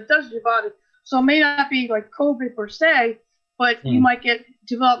complications that it does to your body. So it may not be like COVID per se, but you might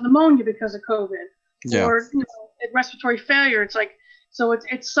develop pneumonia because of COVID, or respiratory failure. It's like, so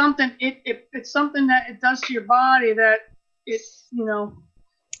it's something it's something that it does to your body that it's Well,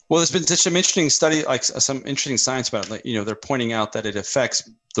 there's been some interesting study, like some interesting science about it. Like, they're pointing out that it affects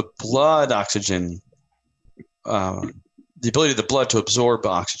the blood oxygen. The ability of the blood to absorb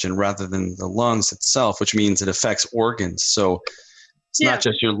oxygen rather than the lungs itself, which means it affects organs. So it's not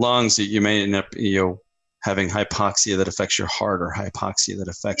just your lungs that you may end up, having hypoxia that affects your heart, or hypoxia that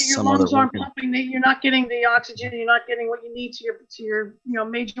affects some other organ. Your lungs aren't pumping. You're not getting the oxygen. You're not getting what you need to your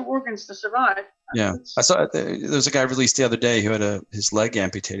major organs to survive. Yeah, I saw there's a guy released the other day who had his leg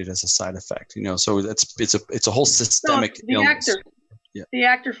amputated as a side effect. So it's a whole systemic illness. Yeah. The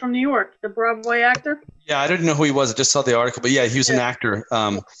actor from New York, the Broadway actor. Yeah, I didn't know who he was. I just saw the article, but yeah, he was an actor.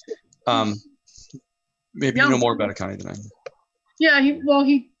 Maybe you know more about it, Connie, than I do. Yeah, he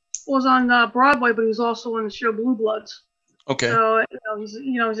was on Broadway, but he was also on the show Blue Bloods. Okay. So he's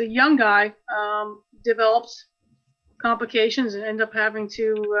a young guy, develops complications and end up having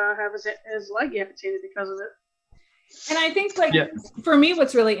to have his leg amputated because of it. And I think for me,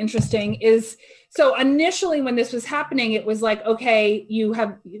 what's really interesting is, so initially when this was happening, it was like, okay,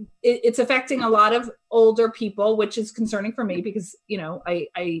 it's affecting a lot of older people, which is concerning for me because,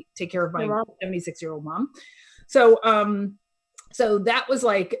 I take care of my 76-year-old mom. So, so that was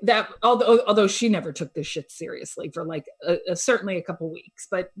like that, although she never took this shit seriously for like certainly a couple weeks,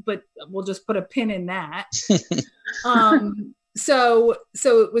 but we'll just put a pin in that. So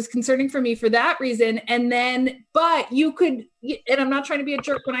it was concerning for me for that reason. And then, but you could, and I'm not trying to be a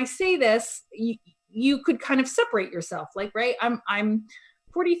jerk when I say this, you could kind of separate yourself. Like, right. I'm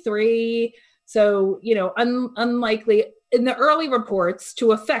 43. So, unlikely in the early reports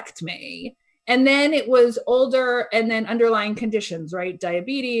to affect me. And then it was older and then underlying conditions, right?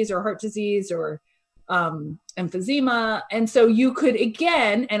 Diabetes or heart disease or emphysema. And so you could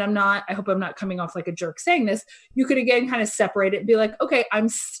again, and I hope I'm not coming off like a jerk saying this, you could again kind of separate it and be like, okay, I'm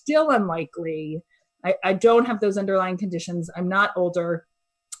still unlikely. I don't have those underlying conditions. I'm not older,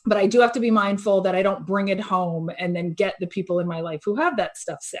 but I do have to be mindful that I don't bring it home and then get the people in my life who have that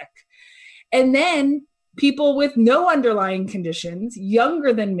stuff sick. And then people with no underlying conditions,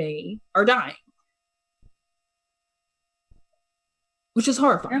 younger than me, are dying, which is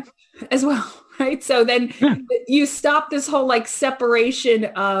horrifying as well, right? So then you stop this whole like separation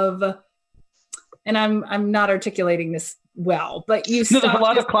of, and I'm not articulating this well, but there's a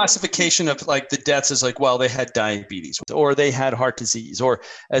lot of classification of like the deaths as like, well, they had diabetes or they had heart disease, or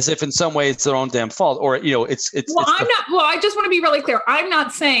as if in some way it's their own damn fault, or it's. Well, I just want to be really clear. I'm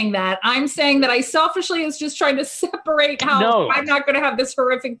not saying that. I'm saying that I selfishly is just trying to separate how I'm not going to have this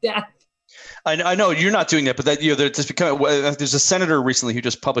horrific death. I know you're not doing that, but that there's a senator recently who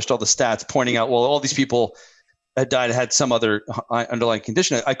just published all the stats pointing out, well, all these people had some other underlying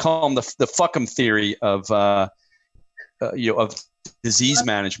condition. I call them the fuck 'em theory of disease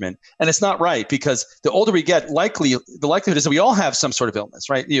management, and it's not right, because the older we get, the likelihood is that we all have some sort of illness,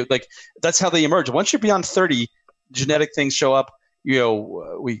 right? Like that's how they emerge. Once you're beyond 30, genetic things show up.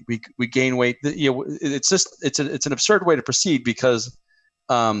 We gain weight. It's an absurd way to proceed because.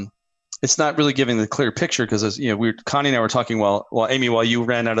 It's not really giving the clear picture because, as Connie and I were talking while Amy, while you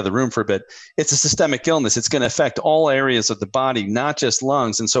ran out of the room for a bit, it's a systemic illness. It's going to affect all areas of the body, not just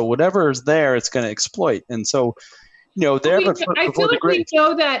lungs. And so whatever is there, it's going to exploit. And so, I feel like we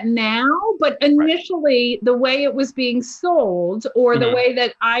know that now, but initially the way it was being sold, or the way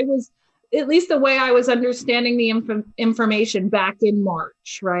that at least the way I was understanding the information back in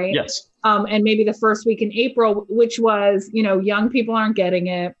March, right? Yes. And maybe the first week in April, which was, young people aren't getting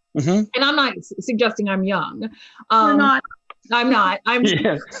it. Mm-hmm. And I'm not suggesting I'm young. You're not. I'm not. I'm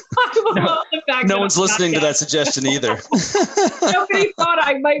Yeah. the fact No that one's I'm listening to not that suggestion either. Nobody thought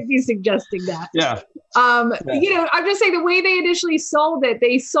I might be suggesting that. Yeah. I'm just saying the way they initially sold it,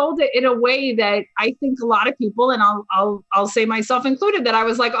 they sold it in a way that I think a lot of people, and I'll say myself included, that I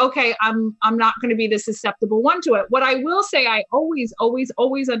was like, okay, I'm not going to be the susceptible one to it. What I will say, I always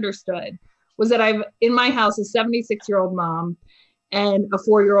understood was that I've in my house a 76-year-old mom and a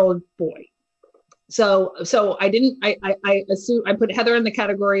 4-year-old boy. So I assume I put Heather in the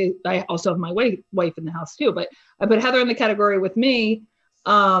category. I also have my wife in the house too, but I put Heather in the category with me,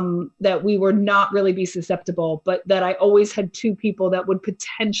 that we would not really be susceptible, but that I always had 2 people that would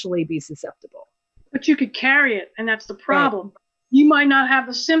potentially be susceptible. But you could carry it, and that's the problem. Right. You might not have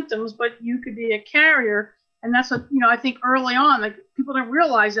the symptoms, but you could be a carrier, and that's what I think early on, like people don't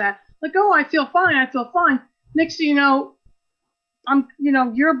realize that. Like, oh, I feel fine. Next thing you know,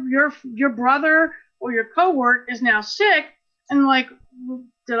 your brother or your cohort is now sick, and like,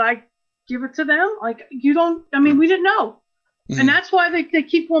 did I give it to them? Like, we didn't know. Mm-hmm. And that's why they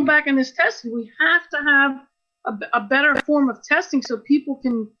keep going back in this testing. We have to have a better form of testing so people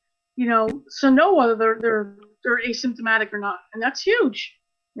can, know whether they're asymptomatic or not. And that's huge,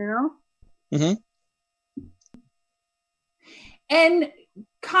 Mm-hmm. And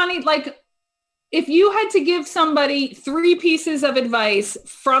Connie, like, if you had to give somebody 3 pieces of advice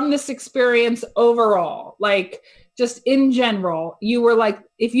from this experience overall, like just in general, you were like,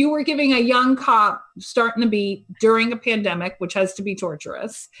 if you were giving a young cop starting to beat during a pandemic, which has to be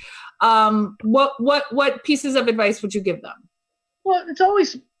torturous, what pieces of advice would you give them? Well, it's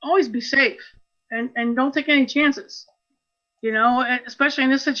always be safe and don't take any chances, especially in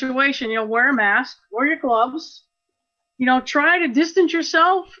this situation, wear a mask, wear your gloves. Try to distance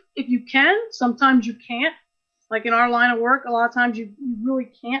yourself if you can. Sometimes you can't. Like in our line of work, a lot of times you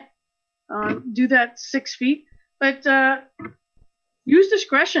really can't do that 6 feet. But use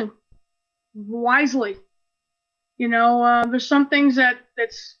discretion wisely. There's some things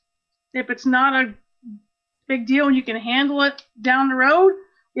that's if it's not a big deal and you can handle it down the road,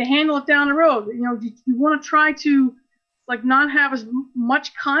 you handle it down the road. You want to try to like not have as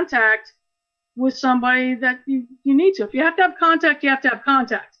much contact with somebody that you need to. If you have to have contact, you have to have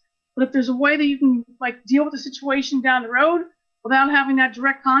contact. But if there's a way that you can like deal with the situation down the road without having that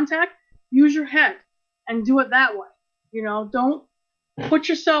direct contact, use your head and do it that way. Don't put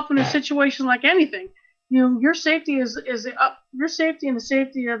yourself in a situation like anything. Your safety is your safety and the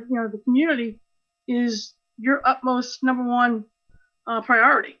safety of the community is your utmost number one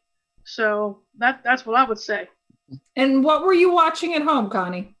priority. So that's what I would say. And what were you watching at home,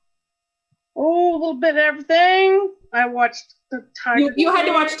 Connie? Oh, a little bit of everything. I watched the Tiger King. You had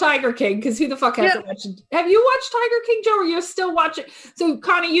to watch Tiger King because who the fuck hasn't watched it? Have you watched Tiger King, Joe, or you're still watching? So,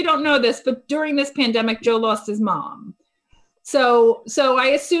 Connie, you don't know this, but during this pandemic, Joe lost his mom. So I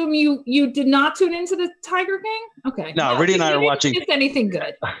assume you did not tune into the Tiger King? Okay. No, Rudy and I are watching. Is anything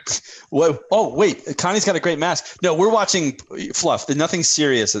good? Whoa! Oh, wait. Connie's got a great mask. No, we're watching fluff. Nothing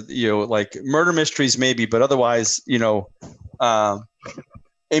serious. Like murder mysteries maybe, but otherwise,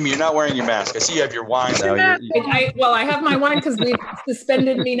 Amy, you're not wearing your mask. I see you have your wine now. I have my wine because we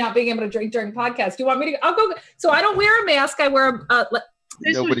suspended me not being able to drink during podcasts. Do you want me to? I'll go. So I don't wear a mask. I wear a.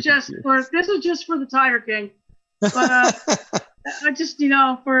 This was just for the Tiger King, but I just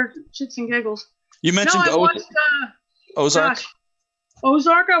for shits and giggles. You mentioned Ozark. Gosh,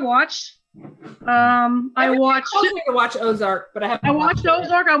 Ozark. I watched. I watched. I me to watch Ozark, but I watched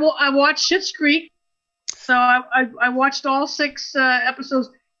Ozark. I watched Schitt's Creek. So I watched all 6 episodes.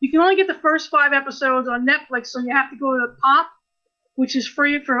 You can only get the first 5 episodes on Netflix, so you have to go to Pop, which is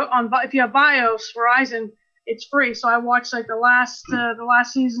free if you have BIOS Verizon, it's free. So I watched like the last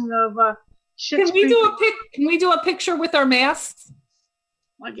season of Schitt's Creek. Can we do a picture with our masks?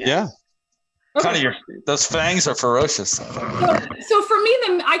 I guess. Yeah. Okay. Connie, those fangs are ferocious. So for me,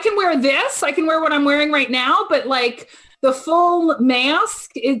 I can wear this. I can wear what I'm wearing right now, but like the full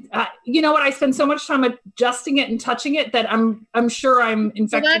mask, you know what? I spend so much time adjusting it and touching it that I'm sure I'm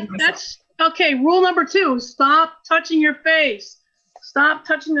infecting myself. That's okay. Rule number 2: stop touching your face. Stop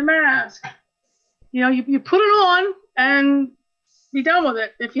touching the mask. You put it on and be done with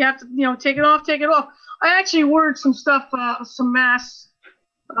it. If you have to, take it off, take it off. I actually ordered some stuff, some masks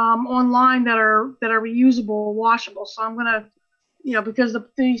online that are reusable, washable. So I'm gonna, because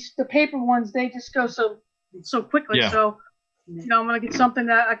the paper ones, they just go so quickly. Yeah. So, I'm going to get something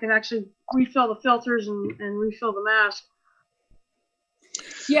that I can actually refill the filters and refill the mask.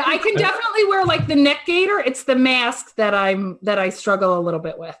 Yeah, I can definitely wear like the neck gaiter. It's the mask that I struggle a little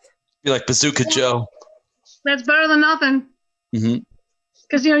bit with. You're like Bazooka Joe. That's better than nothing. Mm-hmm.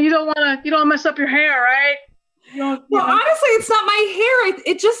 Because you don't want to mess up your hair, right? Well, honestly, it's not my hair.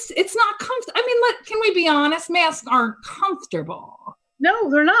 It's not comfortable. I mean, can we be honest? Masks aren't comfortable.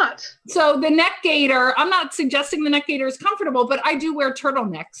 No, they're not. So the neck gaiter, I'm not suggesting the neck gaiter is comfortable, but I do wear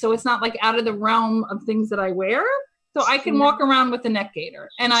turtleneck. So it's not like out of the realm of things that I wear. So I can walk around with the neck gaiter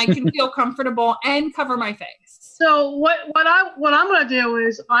and I can feel comfortable and cover my face. So what I'm going to do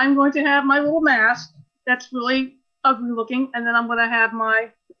is I'm going to have my little mask that's really ugly looking. And then I'm going to have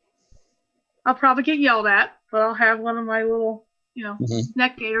I'll probably get yelled at, but I'll have one of my little,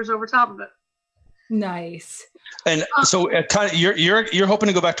 neck gaiters over top of it. Nice. And so you're hoping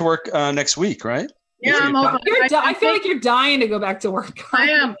to go back to work next week, right? Yeah, I'm hoping. I feel like you're dying to go back to work. I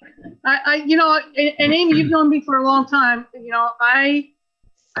am. And Amy, you've known me for a long time. I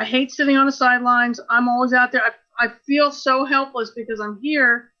hate sitting on the sidelines. I'm always out there. I feel so helpless because I'm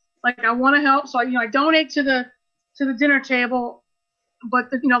here. Like I want to help. So I donate to the dinner table,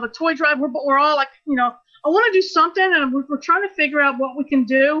 but the toy drive, we're all like, I want to do something, and we're trying to figure out what we can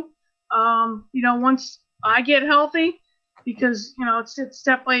do. Once I get healthy, because it's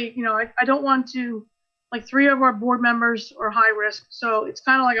definitely I don't want to, like 3 of our board members are high risk, so it's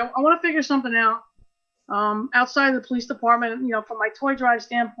kind of like I want to figure something out outside of the police department. From my toy drive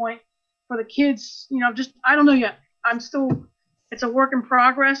standpoint for the kids, just I don't know yet. It's a work in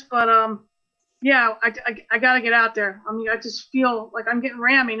progress, but yeah, I got to get out there. I mean, I just feel like I'm getting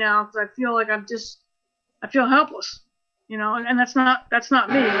rammy now because I feel like I feel helpless. And that's not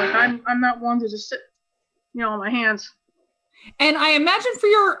me. Like I'm not one to just sit, on my hands. And I imagine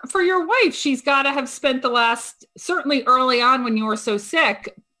for your wife, she's got to have spent the last, certainly early on when you were so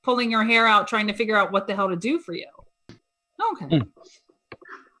sick, pulling your hair out, trying to figure out what the hell to do for you. Okay.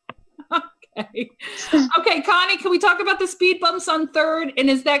 Okay, Connie, can we talk about the speed bumps on 3rd? And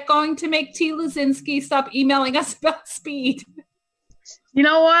is that going to make T. Lazinski stop emailing us about speed? You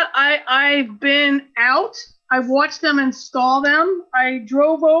know what? I've been out. I watched them install them. I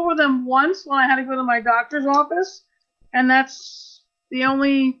drove over them once when I had to go to my doctor's office, and that's the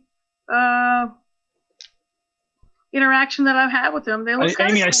only interaction that I've had with them. They look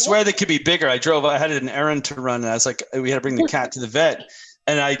Amy, cool. I swear they could be bigger. I had an errand to run, and I was like, we had to bring the cat to the vet,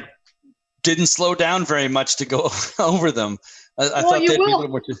 and I didn't slow down very much to go over them. I thought they'd be a little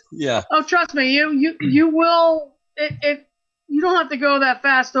more. Yeah. Oh, trust me, you will. You don't have to go that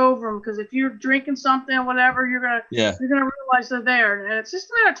fast over them, because if you're drinking something or whatever, you're gonna realize they're there, and it's just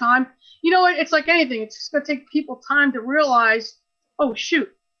a matter of time. It's like anything. It's just gonna take people time to realize, oh shoot,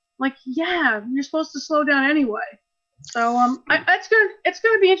 like you're supposed to slow down anyway. So it's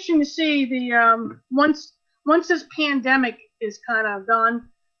gonna be interesting to see the once this pandemic is kind of done,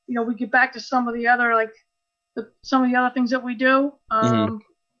 we get back to some of the other some of the other things that we do. And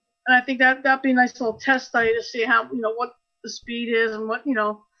I think that'd be a nice little test study to see how what the speed is and what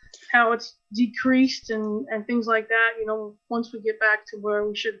how it's decreased and things like that, once we get back to where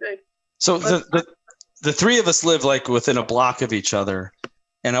we should be. So the 3 of us live like within a block of each other,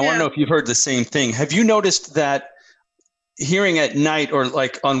 and I want to know if you've heard the same thing. Have you noticed that hearing at night or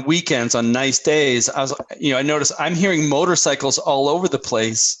like on weekends on nice days, I noticed I'm hearing motorcycles all over the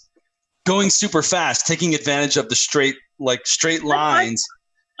place going super fast, taking advantage of the straight lines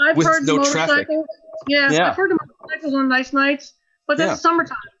with no traffic. Yeah, I've heard the motorcycles on nice nights, but that's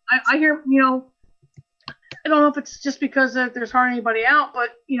summertime. I hear, I don't know if it's just because there's hardly anybody out, but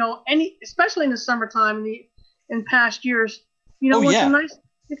especially in the summertime, in past years,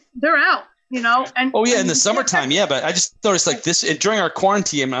 they're out, and in the summertime, but I just noticed like this during our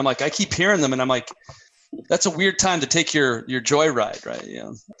quarantine, I'm like, I keep hearing them, and I'm like, that's a weird time to take your joyride, right?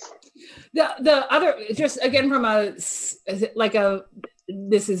 Yeah. The other, just again from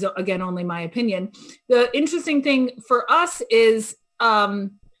this is again only my opinion. The interesting thing for us is Sunday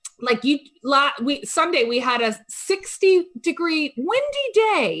we had a 60-degree windy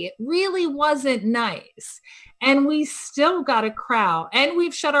day. It really wasn't nice, and we still got a crowd. And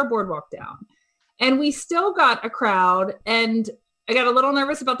we've shut our boardwalk down, and we still got a crowd. And I got a little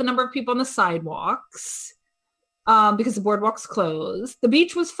nervous about the number of people on the sidewalks because the boardwalk's closed. The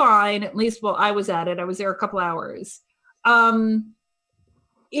beach was fine, at least while I was at it. I was there a couple hours.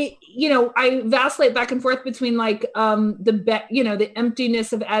 I vacillate back and forth between the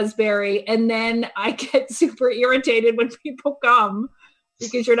emptiness of Asbury, and then I get super irritated when people come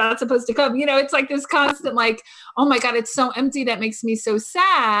because you're not supposed to come. It's like this constant oh my God, it's so empty. That makes me so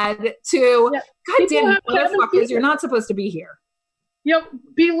sad God damn you motherfuckers, you're not supposed to be here.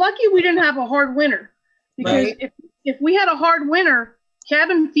 Be lucky we didn't have a hard winter, because if we had a hard winter,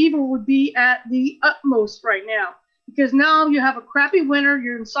 cabin fever would be at the utmost right now. Because now you have a crappy winter,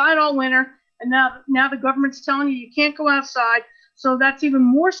 you're inside all winter, and now the government's telling you can't go outside. So that's even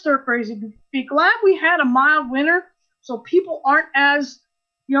more stir crazy. Be glad we had a mild winter, so people aren't as,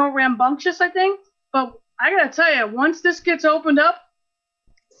 rambunctious, I think. But I gotta tell you, once this gets opened up,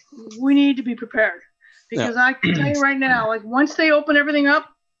 we need to be prepared, because I can tell you right now, like once they open everything up,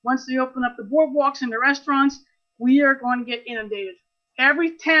 once they open up the boardwalks and the restaurants, we are going to get inundated.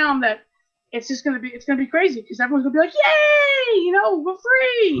 Every town that it's going to be crazy, because everyone's going to be like, yay, we're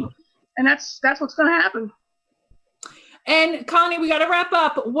free. And that's what's going to happen. And Connie, we got to wrap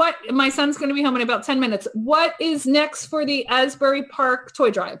up. My son's going to be home in about 10 minutes. What is next for the Asbury Park Toy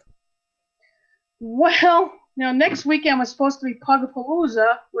Drive? Well, next weekend was supposed to be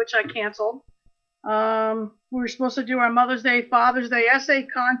Pugapalooza, which I canceled. We were supposed to do our Mother's Day, Father's Day essay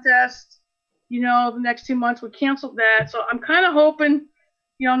contest. The next 2 months we canceled that. So I'm kind of hoping,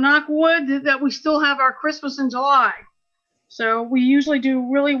 knock wood, that we still have our Christmas in July. So we usually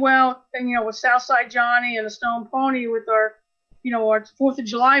do really well, with Southside Johnny and the Stone Pony with our, our 4th of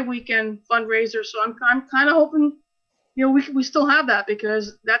July weekend fundraiser. So I'm kind of hoping, we still have that,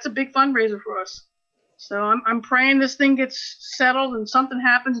 because that's a big fundraiser for us. So I'm praying this thing gets settled and something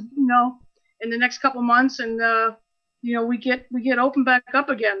happens, in the next couple of months, and we get open back up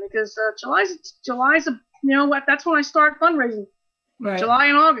again, because July's that's when I start fundraising. Right. July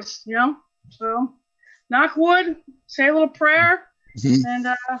and August, So knock wood, say a little prayer, and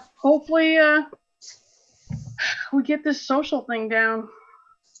hopefully we get this social thing down.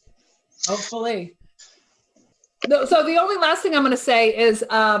 Hopefully. So the only last thing I'm going to say is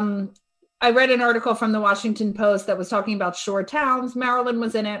I read an article from the Washington Post that was talking about shore towns. Maryland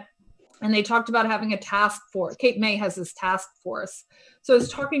was in it. And they talked about having a task force. Cape May has this task force. So I was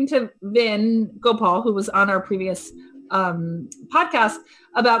talking to Vin Gopal, who was on our previous podcast,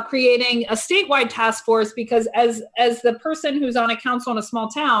 about creating a statewide task force, because as the person who's on a council in a small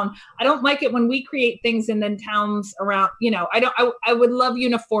town, I don't like it when we create things and then towns around, I would love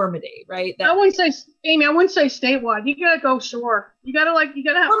uniformity, right? I wouldn't say, Amy, statewide. You gotta go shore. You gotta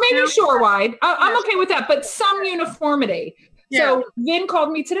have. Or maybe shorewide. I'm okay with that, but some uniformity. Yeah. So Vin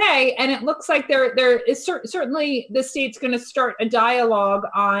called me today, and it looks like there is certainly the state's going to start a dialogue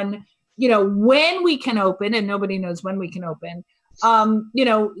on, when we can open, and nobody knows when we can open.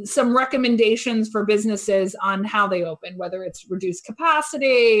 Some recommendations for businesses on how they open, whether it's reduced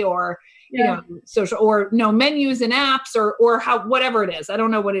capacity or social, or no menus and apps, or how, whatever it is. I don't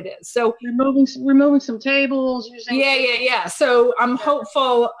know what it is. So removing some tables. Yeah. So I'm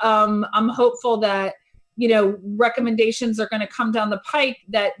hopeful. I'm hopeful that recommendations are going to come down the pike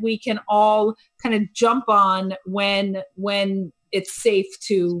that we can all kind of jump on when it's safe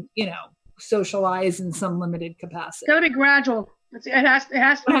to, socialize in some limited capacity. It's got to be gradual. It has to be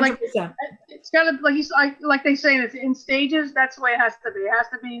 100%. It's got to, like they say, it's in stages. That's the way it has to be. It has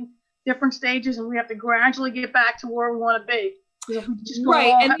to be different stages, and we have to gradually get back to where we want to be. If we just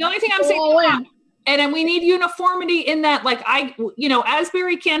right. And the only thing I'm saying, and then we need uniformity in that, like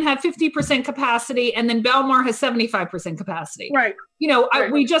Asbury can have 50% capacity, and then Belmar has 75% capacity. Right.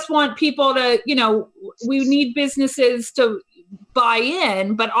 We just want people to, we need businesses to buy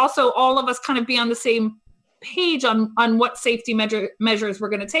in, but also all of us kind of be on the same page on what safety measures we're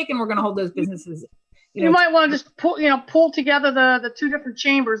going to take, and we're going to hold those businesses. You might want to just pull together the two different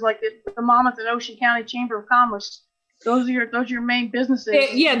chambers, like the Monmouth and Ocean County Chamber of Commerce. Those are your main businesses.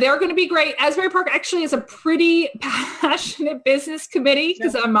 Yeah, they're going to be great. Asbury Park actually is a pretty passionate business committee,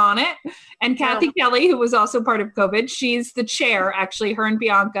 because I'm on it. And Kathy Kelly, who was also part of COVID, she's the chair, actually. Her and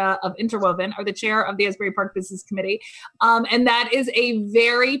Bianca of Interwoven are the chair of the Asbury Park Business Committee. And that is a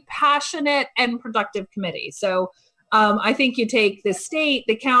very passionate and productive committee. So I think you take the state,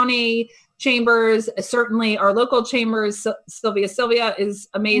 the county chambers, certainly our local chambers. Sylvia is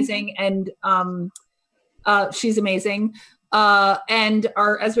amazing. And she's amazing. And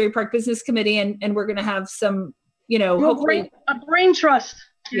our Asbury Park Business Committee, and we're going to have some, hopefully a brain trust,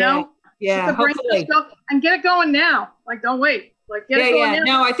 Yeah, hopefully. And get it going now. Like, don't wait. Like, get it going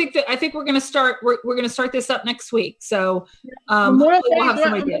now. No, I think we're going to start. We're going to start this up next week. So Memorial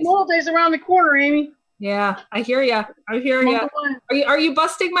Day's around the corner, Amy. Yeah, I hear you. Are you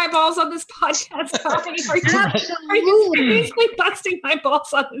busting my balls on this podcast? Are you seriously busting my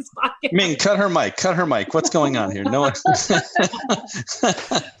balls on this podcast? Ming, cut her mic. What's going on here? No one.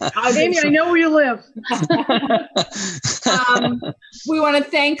 Amy, I know where you live. We want to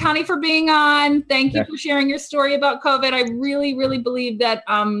thank Connie for being on. Thank you for sharing your story about COVID. I really, really believe that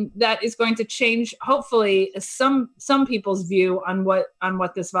that is going to change, hopefully, some people's view on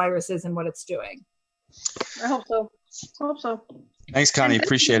what this virus is and what it's doing. I hope so. Thanks, Connie.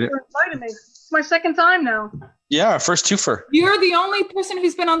 Appreciate it. Me. It's my second time now. Yeah, our first twofer. You're the only person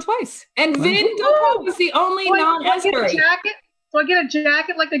who's been on twice. And Vin Gopal was the only non-Asbury. Do I get a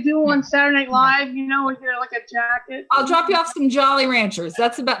jacket like they do on Saturday Night Live? You know, you get like a jacket. I'll drop you off some Jolly Ranchers.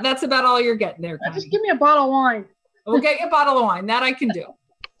 That's about all you're getting there, Connie. Just give me a bottle of wine. We'll get you a bottle of wine. That I can do. All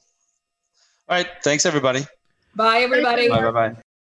right. Thanks, everybody. Bye, everybody. Bye.